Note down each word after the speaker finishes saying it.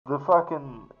The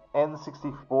fucking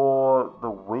N64, the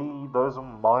Wii, those are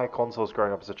my consoles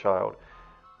growing up as a child.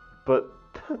 But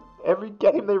every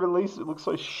game they release, it looks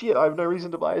so shit. I have no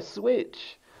reason to buy a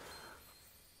Switch.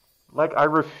 Like, I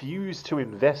refuse to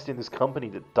invest in this company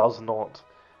that does not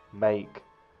make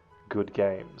good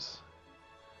games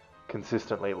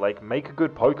consistently. Like, make a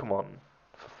good Pokemon,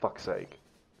 for fuck's sake.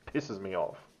 Pisses me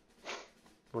off.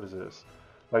 What is this?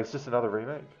 Like, it's just another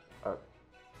remake? Uh,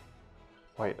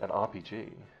 Wait, an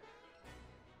RPG?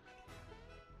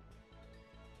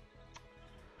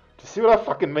 Do you see what I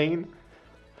fucking mean?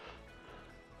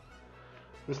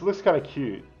 This looks kind of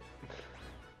cute.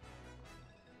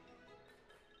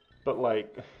 But,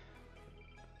 like,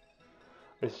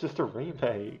 it's just a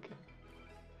remake.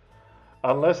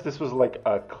 Unless this was, like,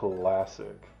 a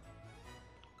classic.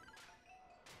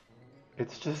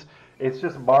 It's just, it's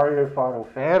just Mario Final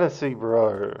Fantasy,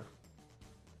 bro.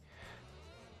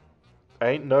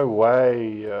 Ain't no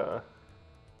way.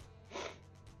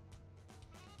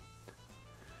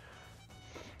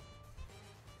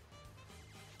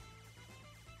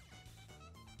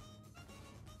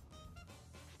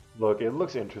 Look, it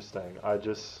looks interesting. I'm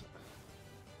just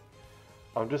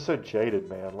so jaded,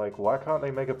 man. Like, why can't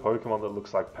they make a Pokemon that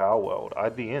looks like Power World?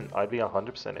 I'd be in. I'd be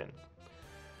 100% in.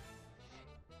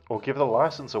 Or give the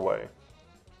license away.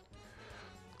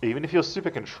 Even if you're super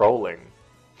controlling,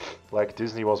 like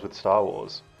Disney was with Star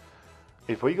Wars.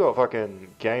 If we got fucking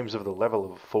games of the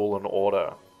level of Fallen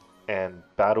Order and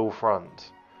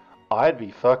Battlefront, I'd be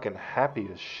fucking happy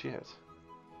as shit.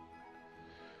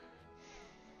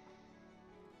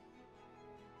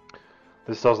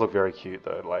 This does look very cute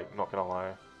though, like, not gonna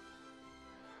lie.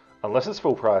 Unless it's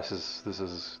full price, this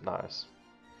is nice.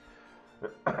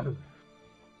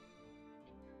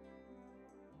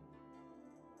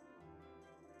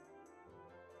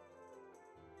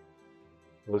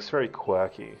 Looks very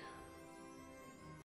quirky.